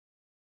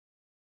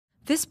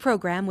This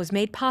program was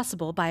made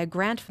possible by a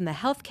grant from the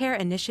Healthcare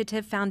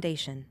Initiative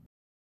Foundation.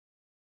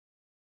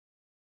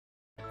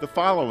 The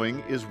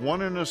following is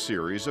one in a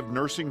series of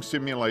nursing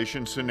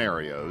simulation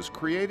scenarios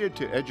created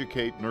to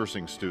educate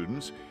nursing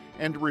students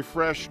and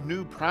refresh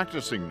new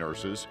practicing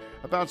nurses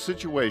about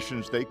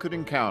situations they could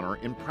encounter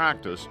in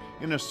practice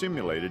in a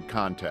simulated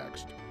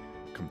context.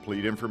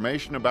 Complete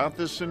information about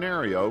this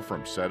scenario,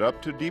 from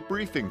setup to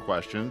debriefing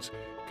questions,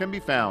 can be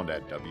found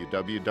at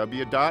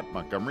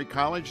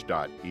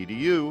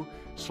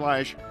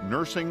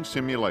www.montgomerycollege.edu/nursing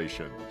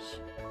simulations.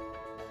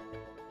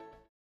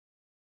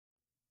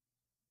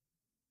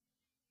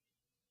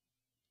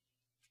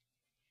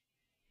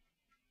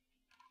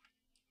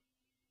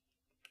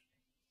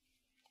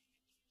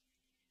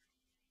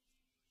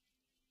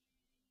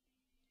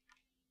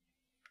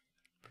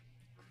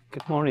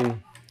 Good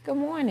morning. Good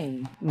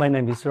morning. My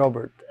name is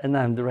Robert, and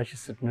I'm the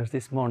registered nurse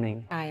this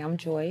morning. Hi, I'm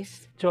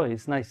Joyce.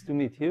 Joyce, nice to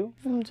meet you.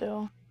 I'm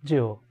Jill.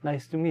 Jill,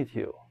 nice to meet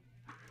you.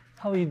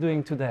 How are you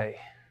doing today?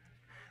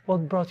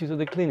 What brought you to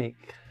the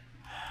clinic?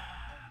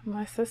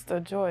 My sister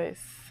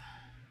Joyce.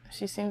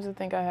 She seems to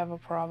think I have a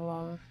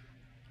problem.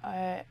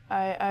 I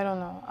don't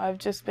know. I've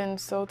just been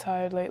so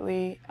tired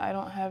lately. I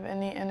don't have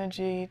any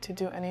energy to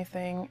do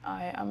anything.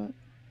 I'm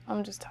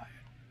just tired.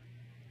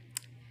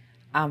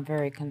 I'm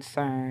very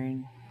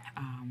concerned.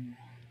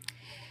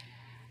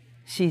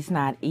 She's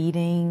not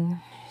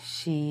eating.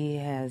 She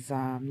has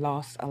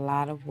lost a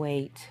lot of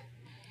weight.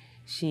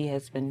 She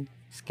has been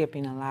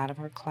skipping a lot of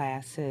her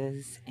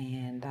classes,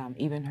 and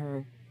even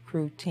her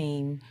crew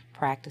team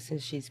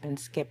practices she's been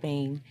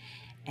skipping,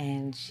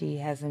 and she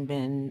hasn't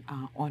been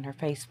on her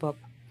Facebook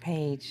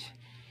page,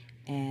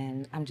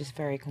 and I'm just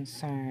very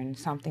concerned.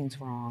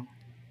 Something's wrong.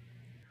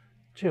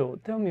 Jill,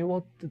 tell me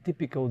what the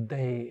typical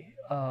day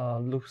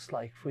looks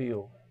like for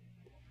you.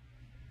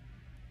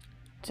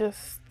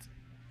 Just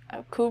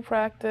crew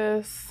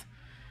practice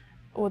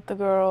with the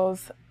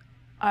girls.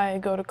 I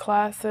go to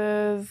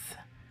classes.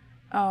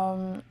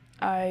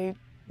 I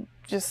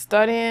just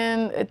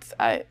studying.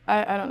 I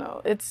don't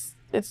know. It's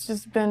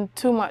just been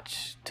too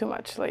much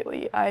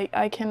lately.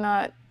 I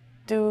cannot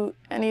do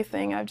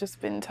anything. I've just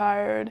been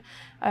tired.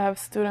 I have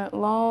student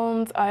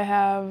loans. I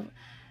have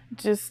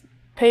just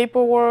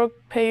paperwork.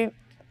 I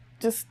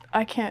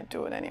can't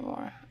do it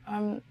anymore.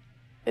 I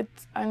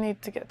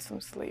need to get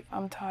some sleep.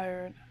 I'm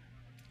tired.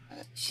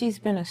 She's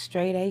been a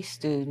straight A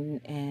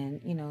student, and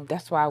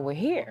that's why we're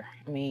here.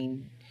 I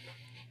mean,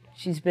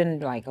 she's been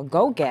like a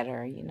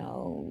go-getter,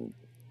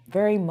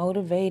 very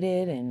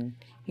motivated and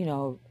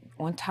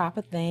on top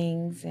of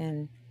things,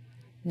 and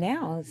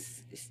now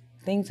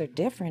things are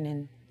different,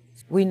 and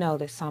we know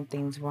that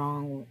something's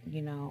wrong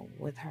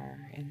with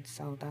her, and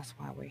so that's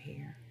why we're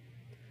here.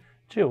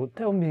 Jill,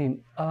 tell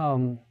me,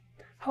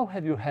 how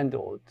have you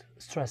handled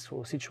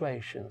stressful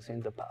situations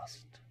in the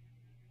past?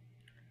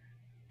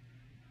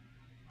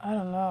 I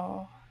don't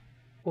know.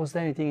 Was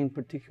there anything in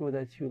particular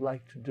that you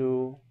like to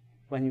do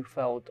when you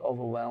felt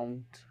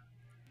overwhelmed?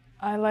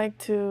 I like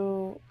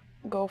to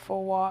go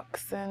for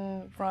walks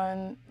and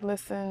run,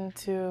 listen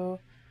to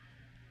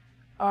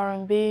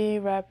R&B,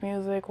 rap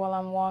music while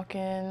I'm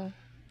walking.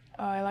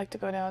 I like to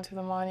go down to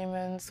the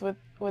monuments.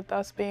 With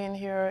us being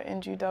here in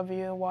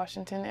GW,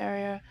 Washington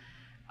area,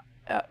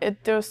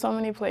 there's so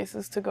many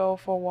places to go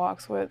for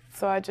walks with,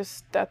 so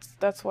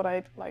that's what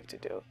I like to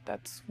do.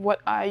 That's what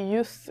I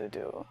used to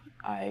do.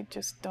 I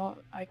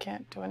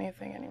can't do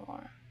anything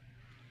anymore.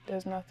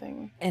 There's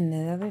nothing. And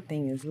the other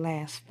thing is,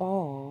 last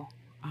fall,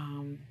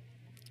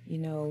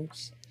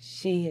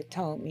 she had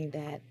told me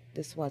that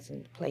this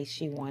wasn't the place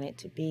she wanted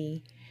to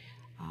be.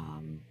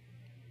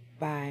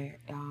 By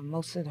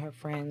most of her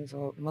friends,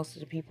 or most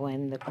of the people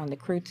on the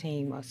crew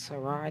team, are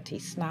sorority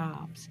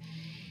snobs,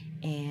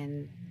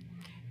 and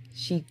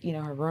she,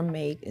 her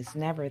roommate is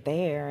never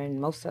there, and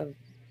most of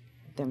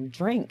them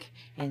drink,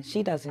 and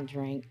she doesn't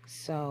drink,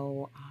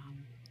 so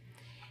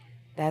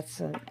that's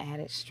an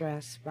added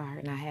stress by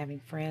her not having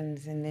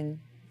friends. And then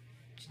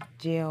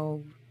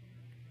Jill,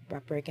 by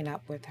breaking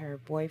up with her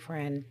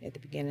boyfriend at the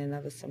beginning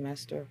of the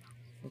semester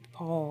with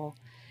Paul,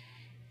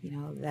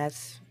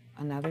 that's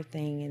another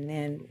thing. And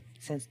then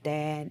since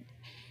Dad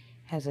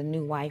has a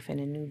new wife and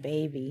a new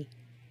baby,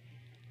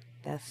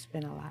 that's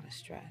been a lot of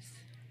stress.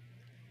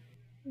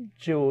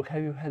 Jill,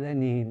 have you had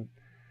any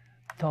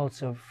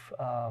thoughts of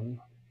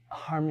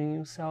harming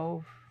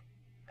yourself?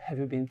 Have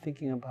you been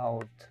thinking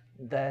about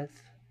death?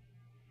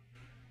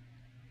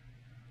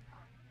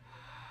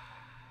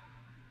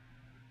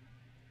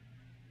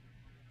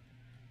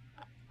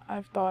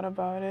 I've thought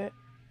about it.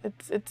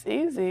 It's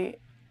easy.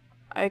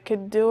 I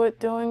could do it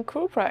during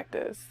crew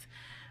practice.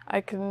 I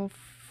can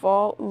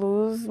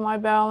lose my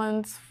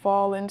balance,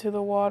 fall into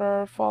the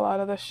water, fall out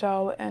of the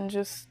shell, and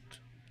just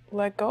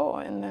let go,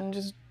 and then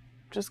just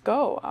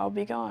go. I'll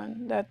be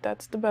gone.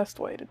 That's the best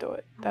way to do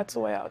it. That's the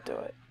way I'll do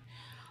it.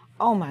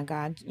 Oh my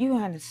God, you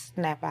have to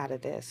snap out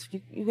of this.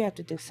 You have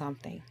to do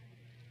something.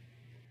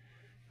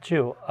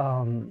 Jill,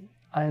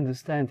 I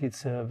understand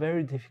it's a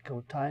very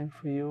difficult time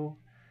for you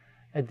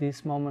at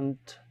this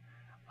moment.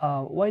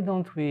 why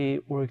don't we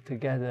work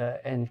together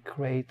and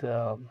create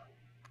a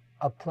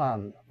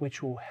plan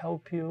which will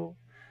help you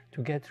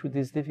to get through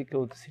this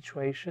difficult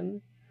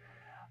situation?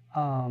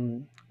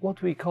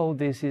 What we call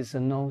this is a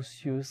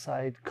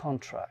no-suicide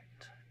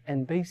contract.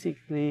 And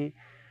basically,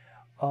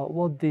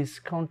 what this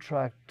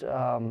contract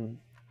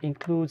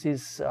includes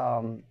is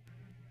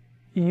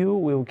you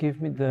will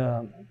give me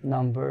the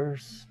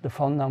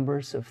phone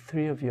numbers of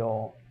 3 of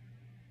your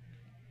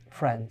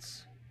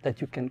friends that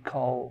you can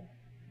call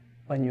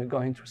when you're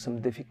going through some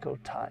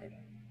difficult time,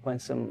 when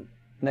some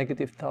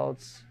negative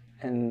thoughts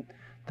and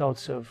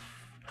thoughts of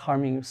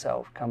harming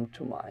yourself come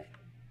to mind.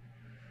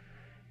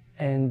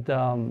 And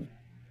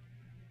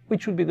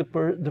which would be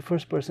the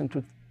first person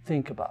to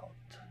think about?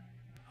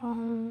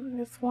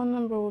 This one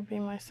number would be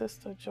my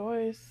sister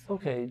Joyce.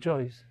 Okay,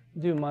 Joyce,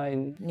 do you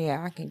mind?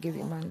 Yeah, I can give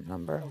you my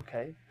number.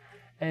 Okay,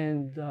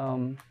 and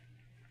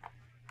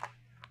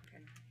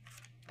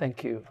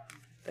thank you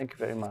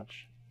very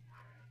much.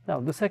 Now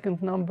the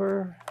second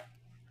number.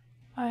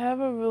 I have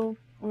a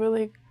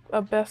really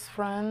best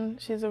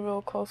friend. She's a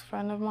real close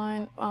friend of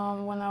mine.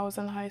 When I was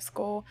in high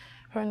school,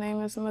 her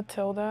name is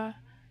Matilda.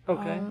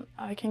 Okay.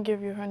 I can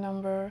give you her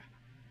number,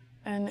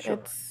 and Sure.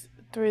 it's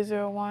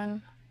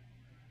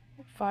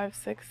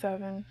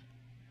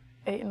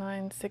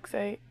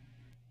 301-567-8968.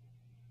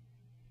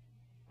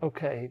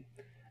 Okay,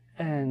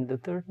 and the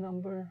third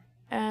number?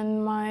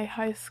 And my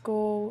high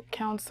school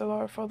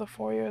counselor for the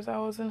 4 years I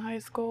was in high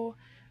school,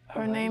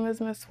 her name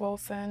is Miss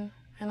Wilson,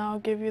 and I'll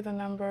give you the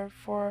number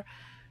for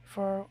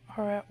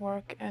her at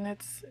work, and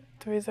it's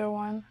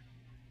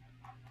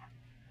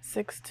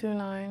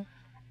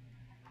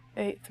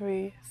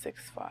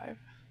 301-629-8365.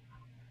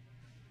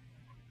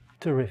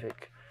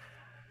 Terrific.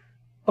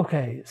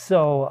 Okay,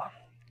 so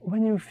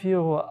when you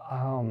feel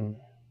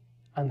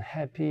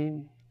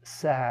unhappy,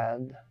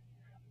 sad,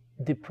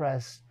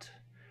 depressed,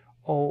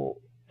 or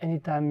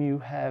anytime you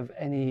have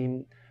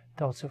any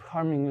thoughts of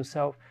harming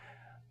yourself,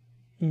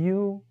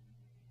 you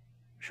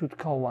should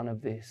call one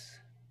of these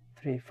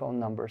 3 phone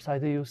numbers,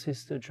 either your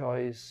sister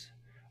Joyce,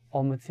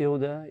 or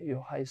Matilda,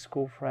 your high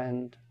school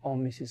friend, or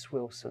Mrs.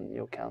 Wilson,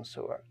 your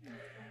counselor.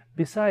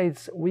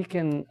 Besides, we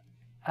can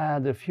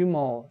add a few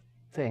more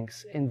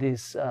things in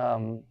this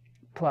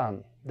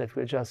plan that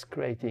we're just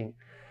creating.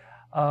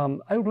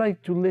 I would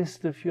like to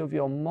list a few of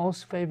your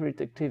most favorite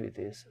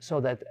activities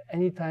so that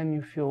anytime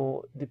you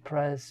feel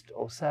depressed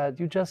or sad,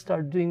 you just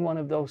start doing one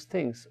of those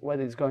things,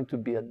 whether it's going to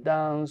be a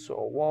dance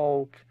or a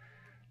walk.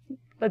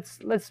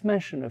 Let's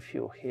mention a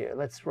few here.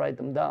 Let's write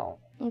them down.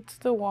 It's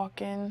the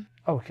walking.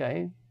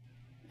 Okay.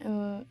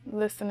 And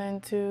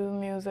listening to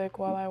music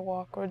while I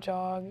walk or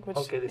jog, which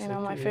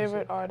my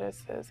favorite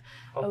artist is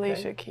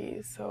Alicia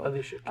Keys, so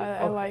Alicia Keys.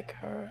 I like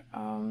her.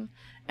 And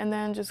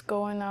then just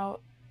going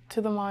out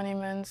to the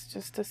monuments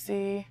just to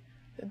see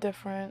the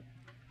different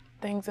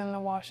things in the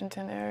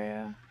Washington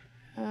area,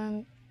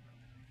 and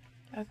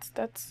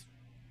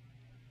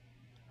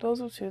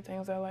those are 2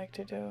 things I like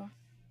to do.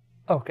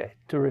 Okay,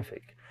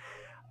 terrific.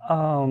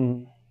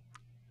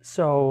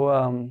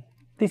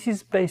 This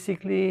is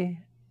basically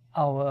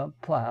our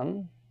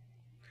plan.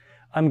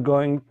 I'm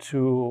going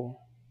to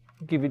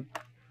give it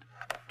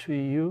to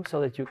you so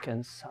that you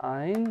can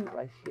sign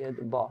right here at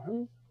the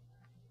bottom,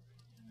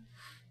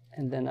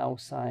 and then I'll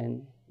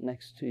sign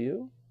next to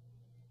you.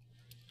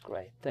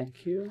 Great,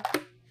 thank you.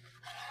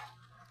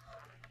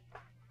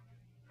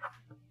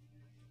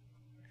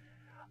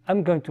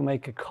 I'm going to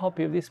make a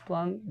copy of this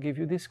plan, give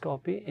you this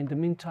copy. In the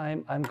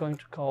meantime, I'm going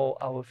to call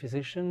our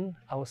physician,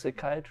 our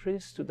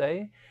psychiatrist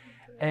today,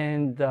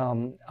 and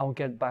I'll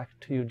get back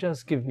to you.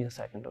 Just give me a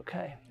second,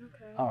 okay?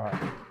 Okay. All right.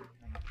 Thank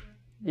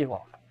you. You're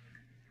welcome.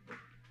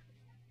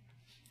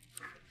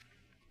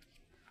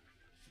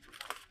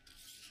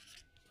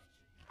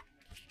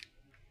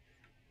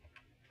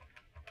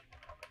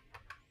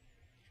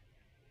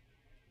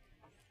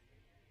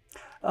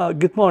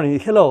 Good morning.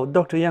 Hello,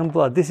 Dr.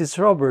 Youngblood. This is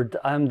Robert.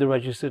 I'm the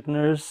registered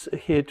nurse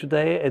here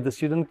today at the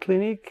student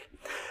clinic.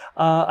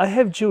 I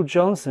have Jill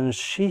Johnson.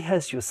 She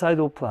has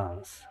suicidal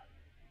plans.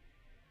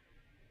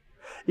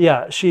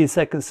 Yeah, she is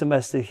second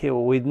semester here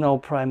with no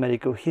prior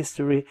medical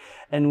history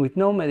and with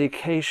no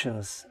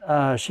medications.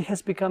 She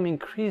has become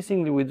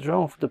increasingly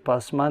withdrawn for the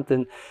past month,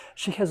 and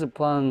she has a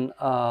plan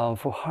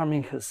for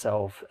harming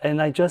herself.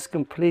 And I just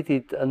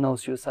completed a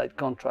no-suicide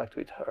contract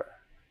with her.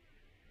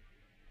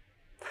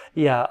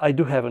 Yeah, I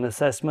do have an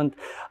assessment.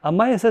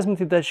 My assessment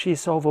is that she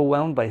is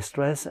overwhelmed by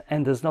stress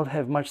and does not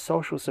have much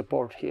social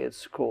support here at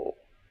school.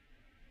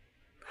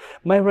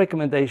 My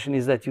recommendation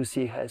is that you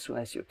see her as soon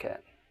as you can.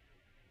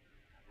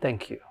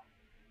 Thank you.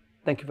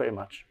 Thank you very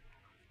much.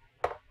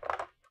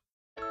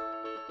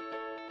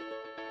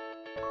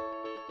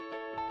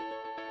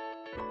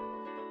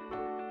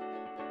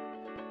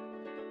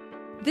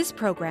 This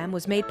program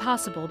was made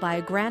possible by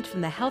a grant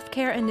from the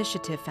Healthcare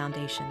Initiative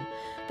Foundation.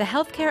 The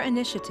Healthcare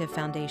Initiative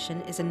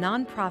Foundation is a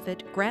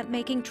nonprofit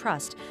grant-making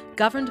trust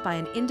governed by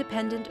an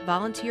independent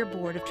volunteer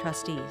board of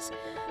trustees.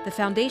 The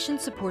Foundation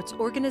supports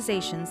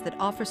organizations that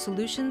offer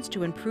solutions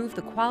to improve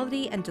the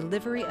quality and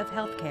delivery of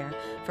healthcare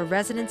for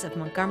residents of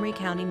Montgomery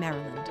County,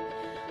 Maryland.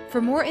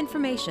 For more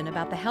information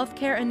about the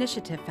Healthcare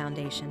Initiative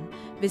Foundation,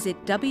 visit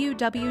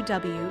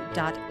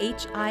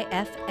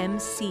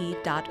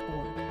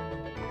www.hifmc.org.